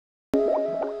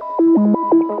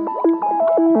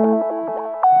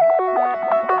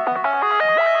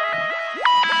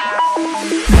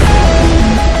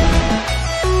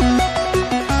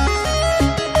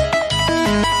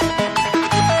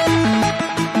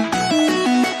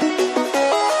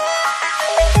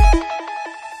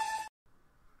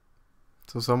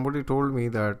So somebody told me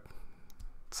that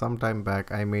some time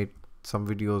back I made some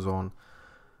videos on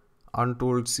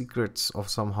untold secrets of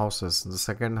some houses, the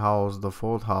second house, the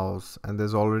fourth house, and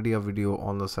there's already a video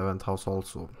on the seventh house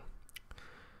also.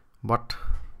 But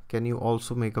can you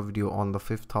also make a video on the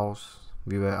fifth house?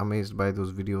 We were amazed by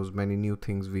those videos, many new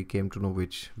things we came to know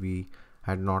which we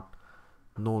had not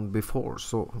known before.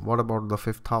 So what about the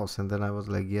fifth house? And then I was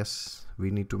like, yes,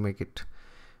 we need to make it,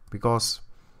 because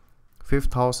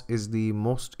fifth house is the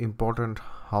most important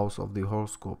house of the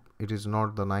horoscope. It is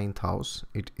not the ninth house,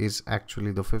 it is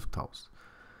actually the fifth house.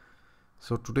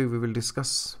 So today we will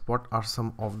discuss what are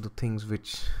some of the things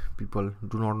which people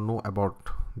do not know about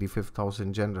the fifth house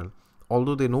in general,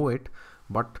 although they know it,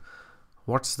 but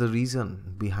what's the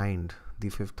reason behind the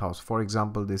fifth house? For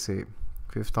example, they say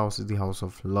fifth house is the house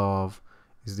of love,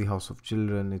 is the house of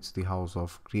children, it's the house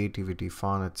of creativity,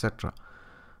 fun, etc.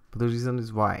 But the reason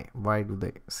is why do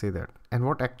they say that, and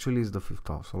what actually is the fifth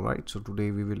house? All right, so today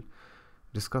we will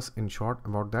discuss in short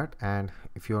about that. And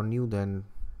if you are new, then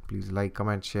please like,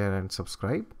 comment, share and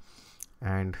subscribe.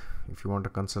 And if you want a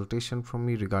consultation from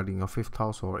me regarding your fifth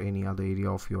house or any other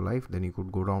area of your life, then you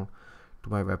could go down to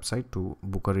my website to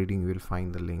book a reading. You will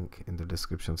find the link in the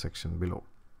description section below.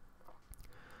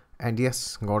 And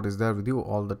yes, God is there with you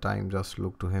all the time. Just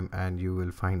look to him and you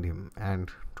will find him.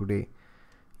 And today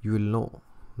you will know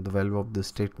the value of this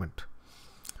statement.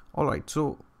 All right,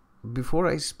 so before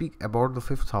I speak about the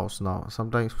fifth house, now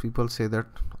sometimes people say that,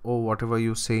 oh, whatever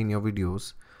you say in your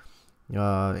videos,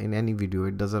 in any video,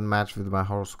 it doesn't match with my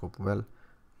horoscope. Well,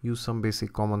 use some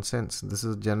basic common sense. This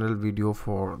is a general video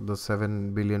for the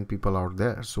 7 billion people out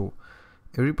there. So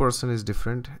every person is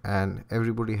different and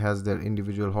everybody has their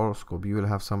individual horoscope. You will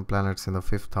have some planets in the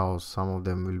fifth house. Some of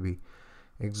them will be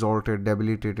exalted,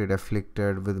 debilitated,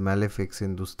 afflicted with malefics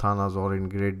in dusthanas or in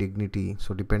great dignity.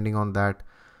 So depending on that,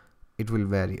 it will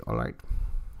vary. All right,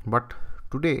 but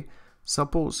today,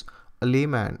 suppose a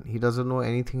layman, he doesn't know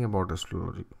anything about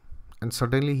astrology, and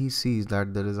suddenly he sees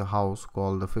that there is a house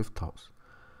called the fifth house,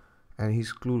 and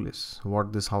he's clueless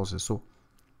what this house is. So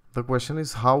the question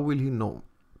is, how will he know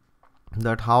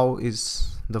that how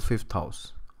is the fifth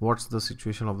house? What's the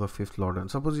situation of the fifth lord?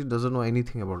 And suppose he doesn't know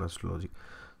anything about astrology,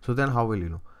 so then how will you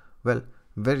know? Well,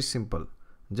 very simple.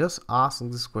 Just ask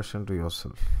this question to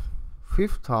yourself.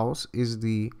 Fifth house is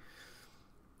the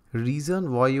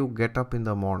reason why you get up in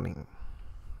the morning.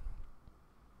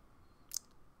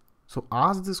 So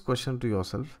ask this question to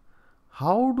yourself.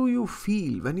 How do you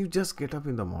feel when you just get up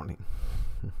in the morning?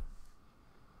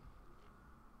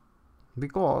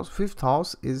 Because fifth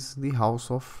house is the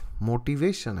house of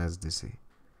motivation, as they say.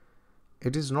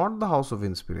 It is not the house of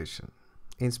inspiration.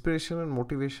 Inspiration and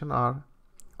motivation are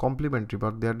complementary,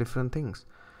 but they are different things.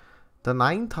 The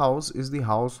ninth house is the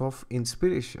house of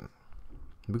inspiration,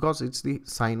 because it's the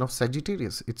sign of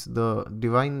Sagittarius. It's the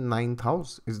divine ninth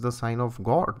house. It's the sign of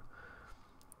God.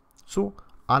 So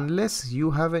unless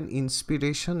you have an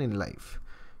inspiration in life,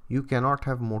 you cannot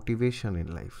have motivation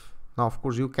in life. Now, of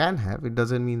course, you can have. It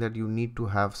doesn't mean that you need to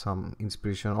have some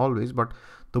inspiration always, but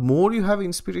the more you have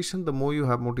inspiration, the more you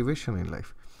have motivation in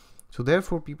life. So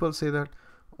therefore, people say that,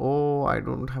 oh, I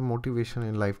don't have motivation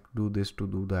in life to do this, to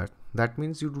do that. That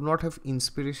means you do not have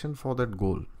inspiration for that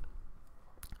goal.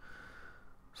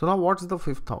 So now what's the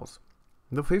fifth house?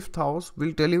 The fifth house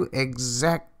will tell you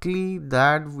exactly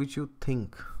that which you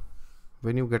think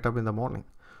when you get up in the morning.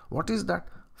 What is that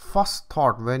first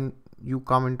thought when you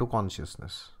come into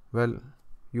consciousness? Well,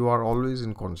 you are always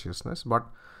in consciousness, but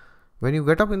when you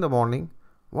get up in the morning,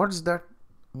 what's that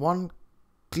one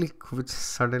click which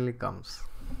suddenly comes?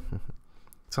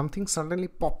 Something suddenly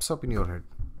pops up in your head.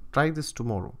 Try this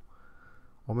tomorrow,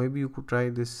 or maybe you could try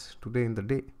this today in the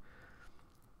day.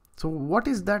 So what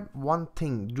is that one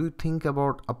thing? Do you think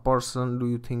about a person? Do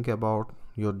you think about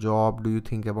your job? Do you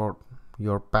think about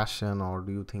your passion, or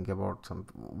do you think about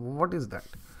something? What is that?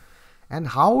 And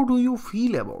how do you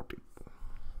feel about it?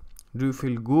 Do you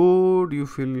feel good? You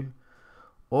feel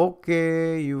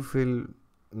okay? You feel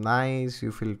nice?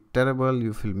 You feel terrible?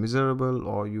 You feel miserable?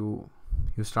 Or you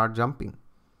start jumping?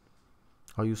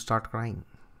 Or you start crying?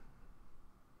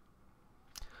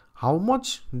 How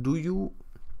much do you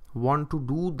want to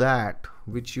do that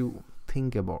which you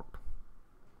think about?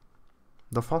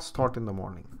 The first thought in the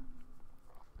morning.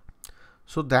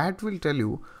 So that will tell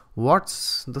you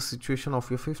what's the situation of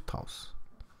your fifth house.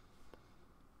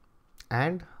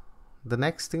 And the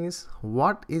next thing is,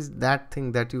 what is that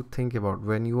thing that you think about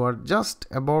when you are just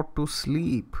about to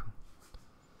sleep?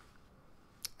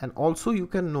 And also you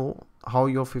can know how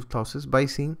your fifth house is by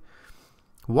seeing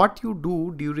what you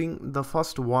do during the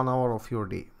first 1 hour of your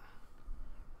day.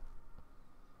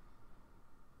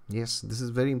 Yes, this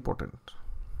is very important.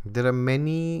 There are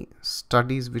many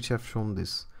studies which have shown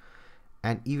this,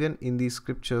 and even in the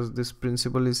scriptures this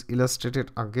principle is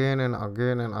illustrated again and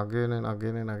again and again and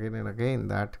again and again and again,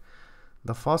 that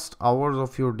the first hours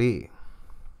of your day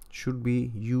should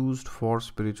be used for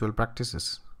spiritual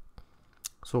practices.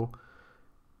 So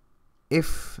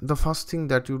if the first thing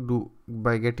that you do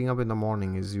by getting up in the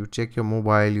morning is you check your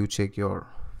mobile, you check your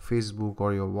Facebook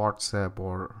or your WhatsApp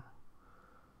or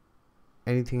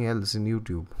anything else in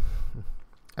YouTube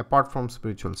apart from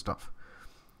spiritual stuff,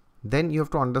 then you have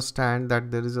to understand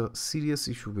that there is a serious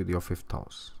issue with your fifth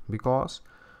house. Because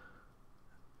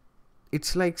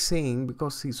it's like saying,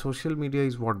 because see, social media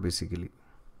is what basically,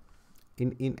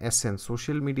 in essence,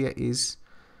 social media is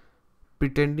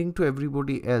pretending to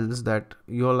everybody else that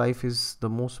your life is the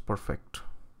most perfect.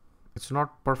 It's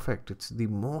not perfect, it's the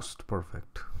most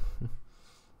perfect.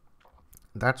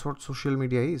 That's what social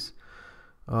media is.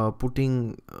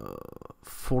 Putting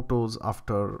photos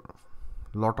after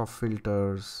lot of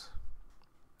filters,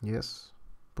 yes,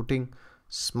 putting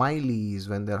smileys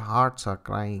when their hearts are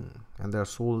crying and their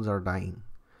souls are dying,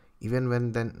 even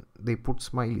when then they put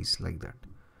smileys like that,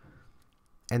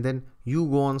 and then you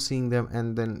go on seeing them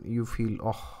and then you feel,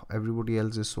 oh, everybody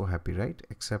else is so happy, right,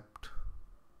 except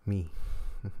me.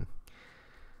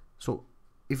 So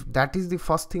if that is the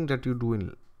first thing that you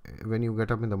do when you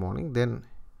get up in the morning, then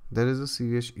there is a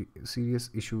serious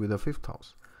issue with the fifth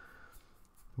house.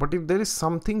 But if there is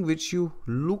something which you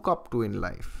look up to in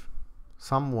life,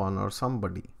 someone or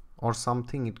somebody or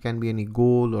something, it can be any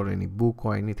goal or any book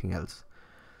or anything else,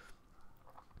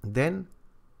 then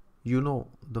you know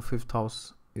the fifth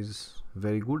house is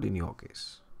very good in your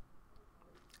case.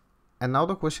 And now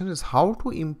the question is how to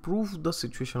improve the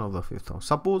situation of the fifth house.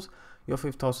 Suppose your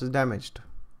fifth house is damaged,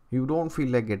 you don't feel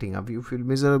like getting up, you feel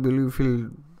miserable, you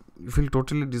feel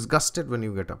totally disgusted when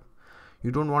you get up, you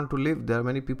don't want to live. There are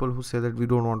many people who say that we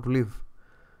don't want to live.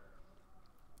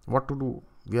 What to do?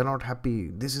 We are not happy,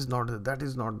 this is not there, that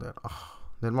is not there.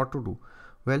 Then what to do?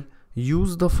 Well,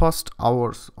 use the first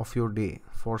hours of your day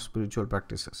for spiritual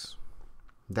practices.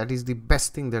 That is the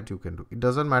best thing that you can do. It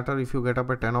doesn't matter if you get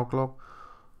up at 10 o'clock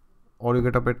or you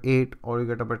get up at 8 or you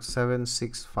get up at 7,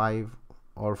 6, 5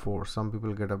 or 4. Some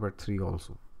people get up at 3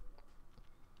 also.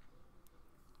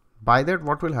 By that,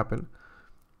 what will happen?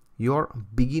 Your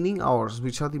beginning hours,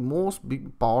 which are the most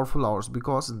powerful hours,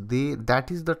 because that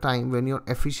is the time when your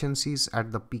efficiency is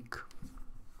at the peak.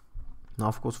 Now,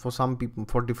 of course, for some people,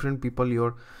 for different people,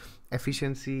 your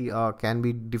efficiency can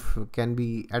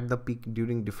be at the peak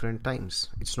during different times.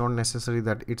 It's not necessary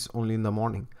that it's only in the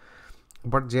morning,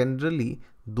 but generally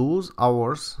those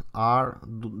hours are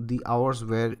the hours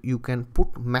where you can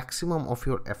put maximum of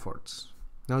your efforts.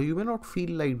 Now, you may not feel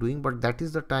like doing, but that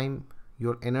is the time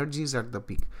your energy is at the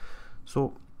peak.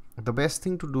 So the best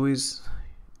thing to do is,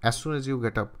 as soon as you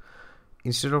get up,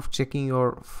 instead of checking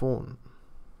your phone,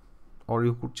 or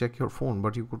you could check your phone,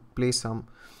 but you could play some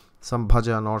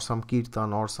bhajan or some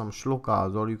kirtan or some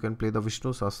shlokas, or you can play the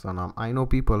Vishnu Sahasranam. I know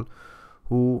people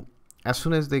who, as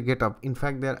soon as they get up, in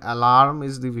fact their alarm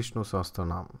is the Vishnu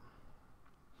Sahasranam,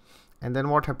 and then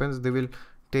what happens, they will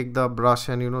take the brush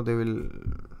and they will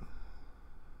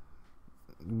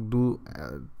do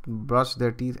brush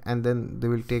their teeth, and then they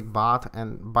will take bath,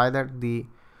 and by that the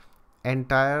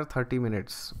entire 30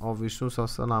 minutes of Vishnu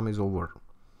Sahasranam is over.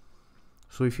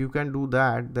 So if you can do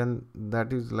that, then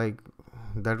that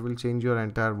will change your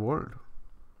entire world.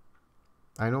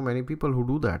 I know many people who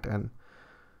do that, and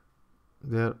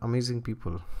they are amazing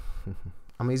people.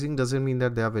 Amazing doesn't mean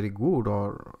that they are very good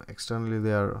or externally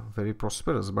they are very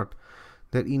prosperous, but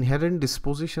their inherent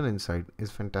disposition inside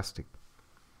is fantastic.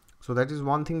 So that is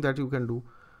one thing that you can do.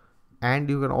 And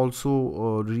you can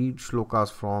also read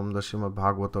shlokas from the Srimad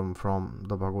Bhagavatam, from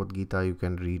the Bhagavad Gita you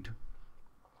can read.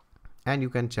 And you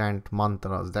can chant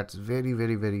mantras. That's very,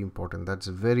 very, very important. That's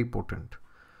very potent.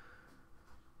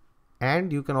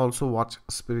 And you can also watch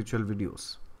spiritual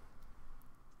videos.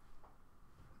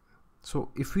 So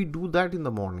if we do that in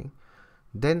the morning,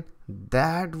 then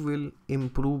that will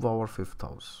improve our fifth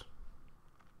house.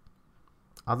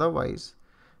 Otherwise,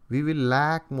 we will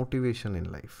lack motivation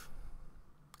in life.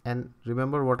 And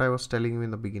remember what I was telling you in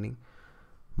the beginning.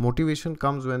 Motivation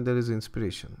comes when there is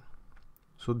inspiration.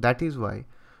 So that is why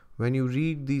when you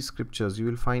read these scriptures, you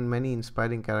will find many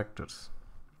inspiring characters.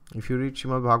 If you read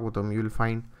Srimad Bhagavatam, you will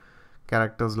find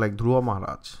characters like Dhruva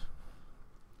Maharaj,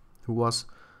 who was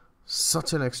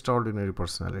such an extraordinary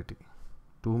personality,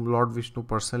 to whom Lord Vishnu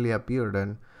personally appeared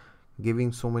and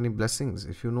giving so many blessings.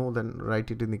 If you know, then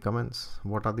write it in the comments.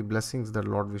 What are the blessings that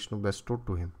Lord Vishnu bestowed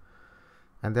to him?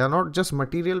 And they are not just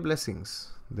material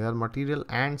blessings, they are material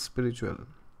and spiritual.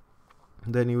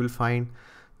 Then you will find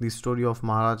the story of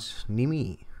Maharaj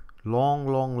Nimi,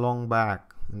 long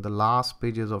back in the last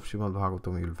pages of Srimad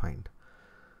Bhagavatam you will find.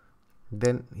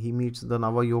 Then he meets the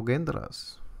Nava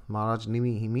Yogendras. Maharaj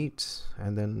Nimi he meets,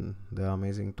 and then there are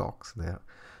amazing talks there.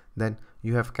 Then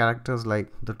you have characters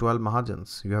like the 12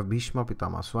 Mahajans. You have Bhishma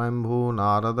Pitama, Swayambhu,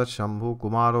 Narada, Shambhu,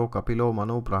 Kumaro, Kapilo,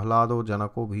 Manu, Prahlado,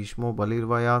 Janako, Bhishmo,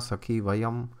 Balirvaya, Sakhi,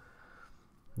 Vayam.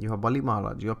 You have Bali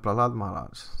Maharaj, you have Prahlad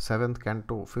Maharaj, 7th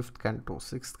canto, 5th canto,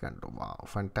 6th canto. Wow,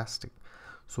 fantastic.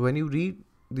 So when you read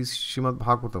this Srimad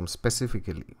Bhagavatam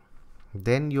specifically,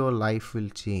 then your life will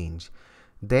change.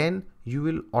 Then you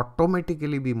will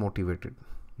automatically be motivated.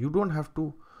 You don't have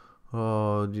to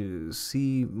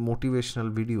see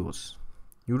motivational videos.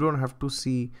 You don't have to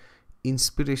see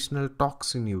inspirational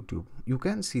talks in YouTube. You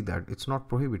can see that, it's not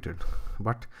prohibited,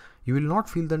 but you will not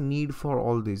feel the need for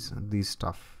all these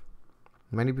stuff.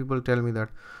 Many people tell me that,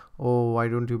 oh, why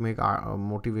don't you make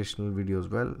motivational videos?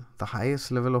 Well, the highest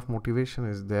level of motivation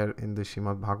is there in the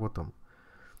Srimad Bhagavatam.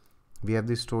 We have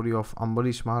the story of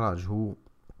Ambarish Maharaj, who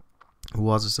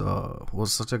was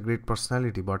such a great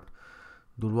personality, but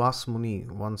Durvas Muni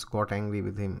once got angry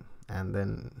with him, and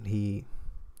then he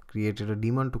created a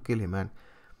demon to kill him, and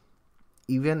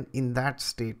even in that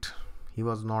state he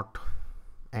was not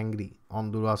angry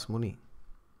on Durvas Muni.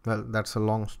 Well, that's a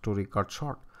long story cut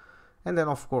short. And then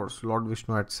of course Lord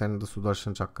Vishnu had sent the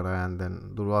Sudarshan Chakra, and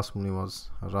then Durvas Muni was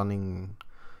running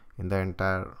in the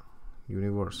entire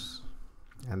universe.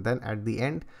 And then at the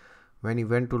end, when he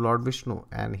went to Lord Vishnu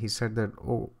and he said that,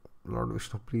 oh Lord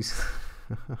Vishnu, please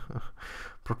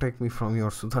protect me from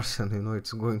your Sudarshan,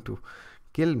 it's going to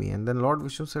kill me. And then Lord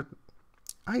Vishnu said,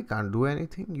 I can't do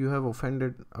anything. You have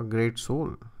offended a great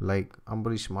soul like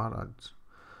Ambarish Maharaj.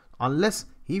 Unless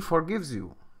he forgives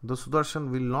you, the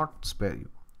Sudarshan will not spare you.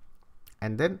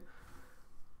 And then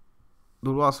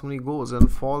Durvas Muni goes and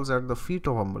falls at the feet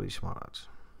of Ambarish Maharaj.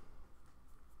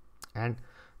 And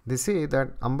they say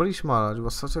that Ambarish Maharaj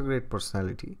was such a great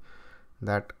personality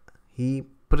that he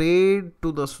prayed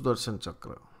to the Sudarshan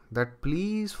Chakra that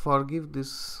please forgive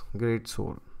this great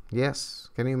soul. Yes,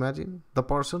 can you imagine? The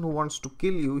person who wants to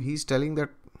kill you, he's telling that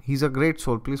he's a great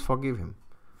soul, please forgive him.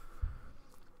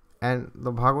 And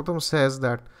the Bhagavatam says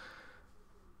that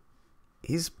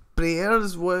his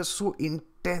prayers were so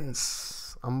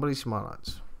intense. Ambarish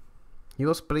Maharaj, he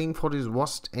was praying for his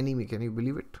worst enemy. Can you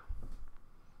believe it?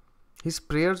 His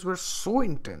prayers were so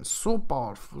intense, so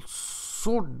powerful,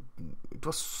 it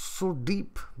was so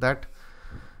deep that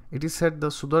it is said the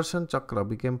Sudarshan Chakra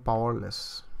became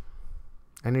powerless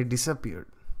and it disappeared.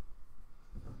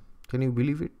 Can you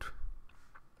believe it?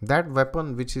 That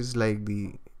weapon, which is like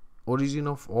the origin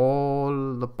of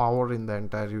all the power in the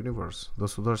entire universe, the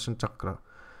Sudarshan Chakra,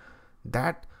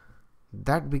 that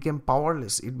became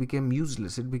powerless, it became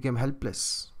useless, it became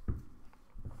helpless.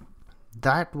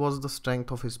 That was the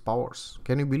strength of his powers.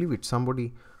 Can you believe it?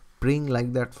 Somebody praying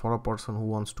like that for a person who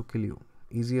wants to kill you.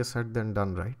 Easier said than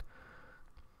done, right?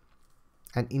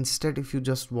 And instead, if you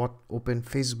just open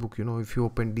Facebook, if you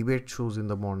open debate shows in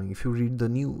the morning, if you read the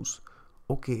news,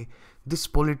 okay, this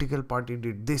political party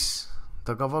did this,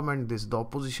 the government this, the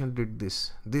opposition did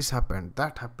this happened,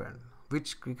 that happened,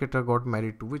 which cricketer got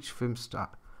married to which film star.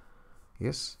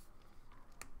 Yes,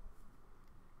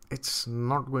 it's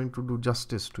not going to do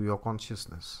justice to your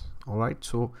consciousness. All right,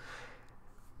 so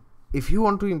if you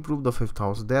want to improve the 5th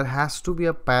house, there has to be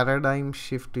a paradigm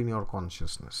shift in your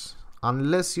consciousness.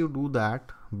 Unless you do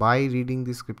that by reading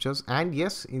the scriptures, and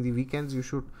yes, in the weekends you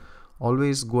should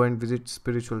always go and visit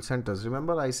spiritual centers.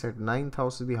 Remember, I said 9th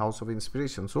house is the house of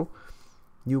inspiration. So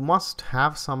you must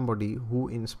have somebody who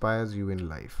inspires you in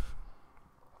life.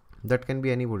 That can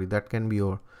be anybody. That can be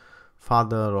your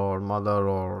father or mother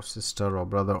or sister or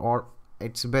brother, or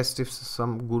it's best if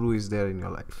some guru is there in your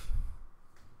life.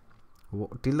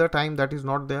 Till the time that is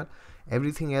not there,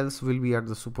 everything else will be at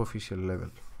the superficial level.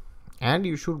 And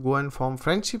you should go and form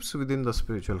friendships within the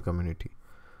spiritual community.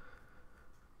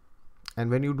 And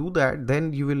when you do that,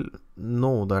 then you will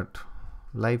know that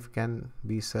life can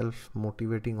be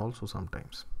self-motivating also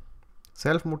sometimes.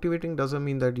 Self-motivating doesn't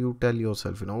mean that you tell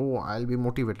yourself, oh, I'll be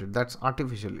motivated. That's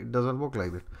artificial. It doesn't work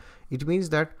like that. It means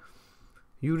that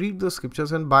you read the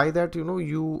scriptures, and by that,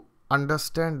 you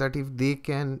understand that if they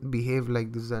can behave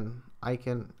like this, then I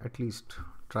can at least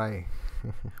try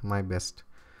my best.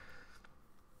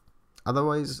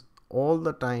 Otherwise, all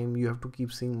the time you have to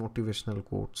keep seeing motivational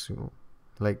quotes,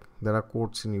 like there are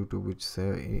quotes in YouTube which say,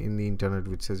 in the internet,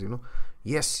 which says,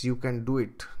 yes, you can do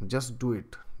it, just do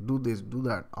it, do this, do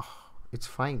that. It's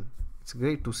fine, it's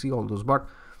great to see all those, but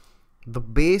the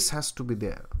base has to be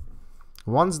there.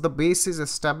 Once the base is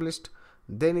established,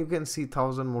 Then you can see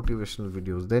 1,000 motivational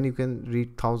videos. Then you can read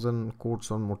 1,000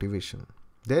 quotes on motivation.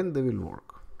 Then they will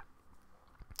work.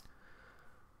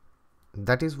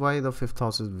 That is why the fifth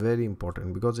house is very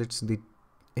important, because it's the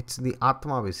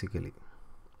Atma basically.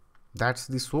 That's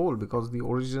the soul, because the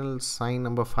original sign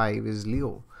number 5 is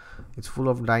Leo. It's full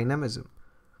of dynamism.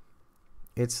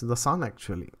 It's the sun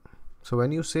actually. So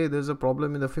when you say there's a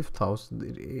problem in the fifth house,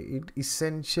 it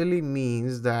essentially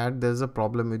means that there's a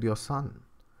problem with your sun.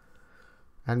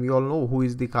 And we all know who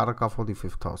is the Karaka for the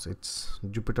fifth house. It's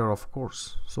Jupiter, of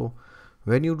course. So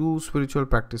when you do spiritual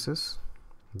practices,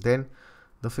 then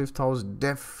the fifth house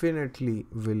definitely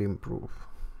will improve.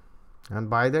 And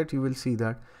by that you will see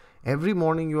that every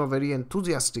morning you are very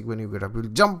enthusiastic when you get up. You'll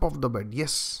jump off the bed.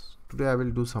 Yes, today I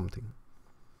will do something.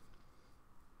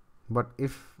 But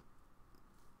if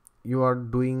you are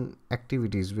doing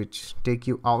activities which take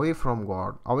you away from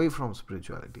God, away from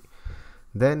spirituality,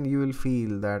 then you will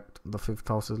feel that the fifth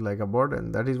house is like a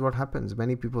burden. That is what happens.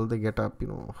 Many people, they get up,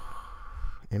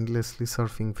 endlessly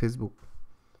surfing Facebook.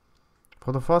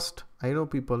 I know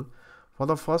people, for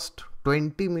the first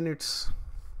 20 minutes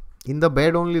in the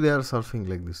bed only, they are surfing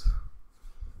like this.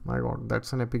 My God,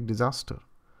 that's an epic disaster.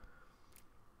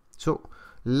 So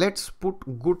let's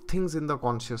put good things in the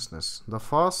consciousness. The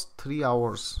first 3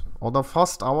 hours, or the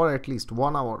first hour, at least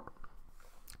 1 hour.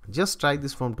 Just try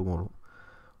this from tomorrow.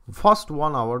 First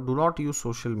 1 hour, do not use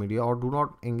social media, or do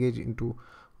not engage into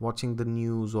watching the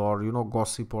news or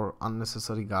gossip or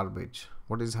unnecessary garbage.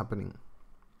 What is happening?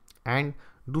 And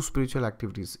do spiritual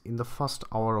activities in the first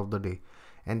hour of the day,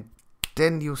 and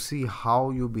then you see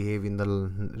how you behave in the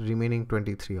remaining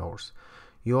 23 hours.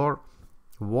 Your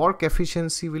work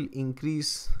efficiency will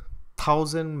increase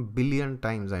 1,000 billion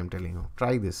times. I'm telling you,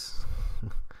 try this.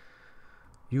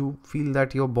 You feel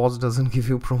that your boss doesn't give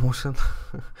you promotion.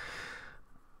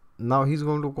 Now he's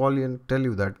going to call you and tell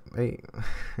you that, hey,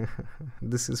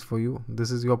 this is for you,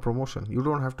 this is your promotion. You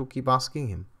don't have to keep asking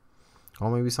him. Or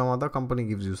maybe some other company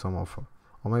gives you some offer.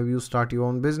 Or maybe you start your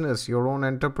own business, your own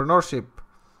entrepreneurship,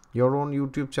 your own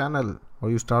YouTube channel,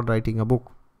 or you start writing a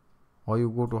book, or you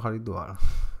go to Haridwar.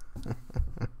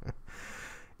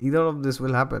 Either of this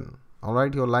will happen.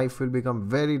 Alright, your life will become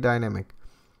very dynamic.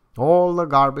 All the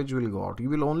garbage will go out. You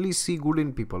will only see good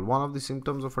in people. One of the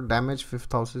symptoms of a damaged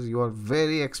fifth house is you are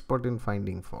very expert in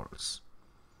finding faults.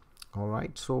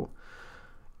 Alright, so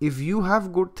if you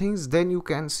have good things, then you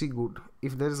can see good.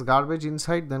 If there is garbage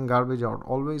inside, then garbage out.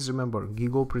 Always remember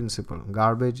Gigo principle.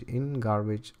 Garbage in,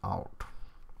 garbage out.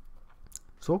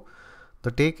 So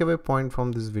the takeaway point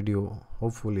from this video,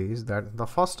 hopefully, is that the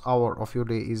first hour of your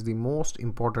day is the most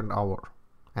important hour.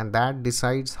 And that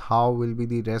decides how will be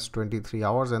the rest 23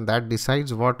 hours. And that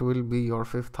decides what will be your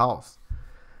fifth house.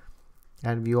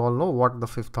 And we all know what the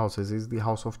fifth house is the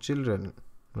house of children,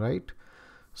 right?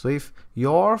 So if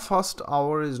your first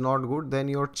hour is not good, then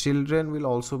your children will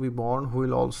also be born who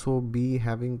will also be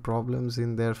having problems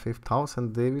in their fifth house,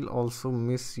 and they will also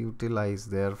misutilize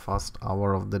their first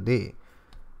hour of the day.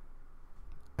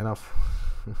 Enough.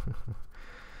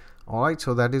 Alright,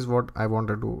 so that is what I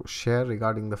wanted to share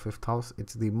regarding the fifth house.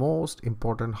 It's the most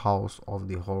important house of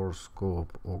the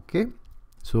horoscope. Okay,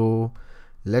 so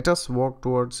let us work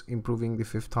towards improving the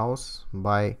fifth house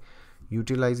by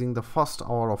utilizing the first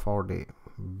hour of our day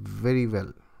very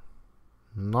well,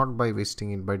 not by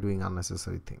wasting it by doing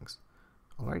unnecessary things.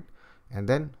 All right, and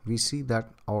then we see that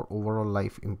our overall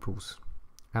life improves.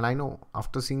 And I know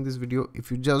after seeing this video, if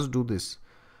you just do this,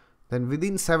 then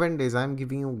within 7 days, I'm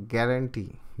giving you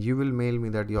guarantee, you will mail me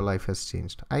that your life has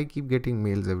changed. I keep getting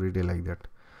mails every day like that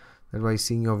by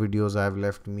seeing your videos, I have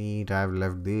left meat, I have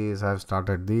left this, I have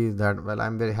started this, that. Well,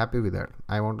 I'm very happy with that.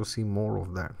 I want to see more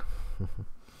of that.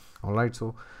 All right,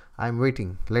 so I'm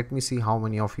waiting. Let me see how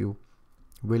many of you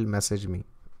will message me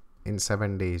in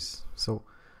 7 days. So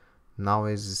now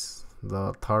is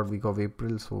the 3rd week of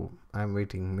April, so I'm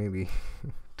waiting maybe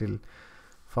till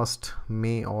 1st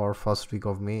May or 1st week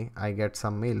of May. I get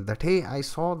some mail that, hey, I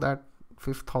saw that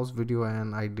 5th house video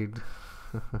and I did.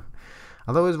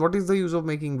 Otherwise, what is the use of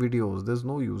making videos? There's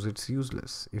no use. It's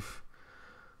useless if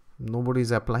nobody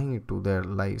is applying it to their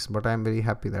lives. But I'm very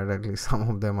happy that at least some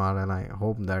of them are, and I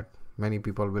hope that many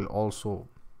people will also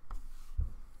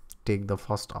take the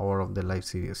first hour of their life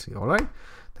seriously. All right,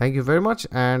 thank you very much.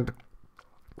 And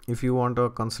if you want a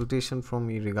consultation from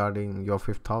me regarding your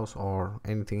 5th house or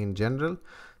anything in general,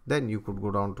 then you could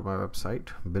go down to my website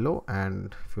below,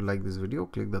 and if you like this video,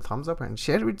 click the thumbs up and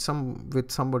share with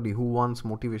somebody who wants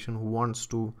motivation, who wants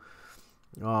to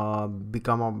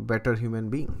become a better human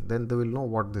being. Then they will know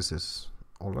what this is.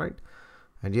 All right,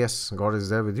 and yes, God is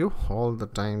there with you all the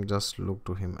time. Just look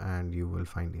to him and you will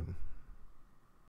find him.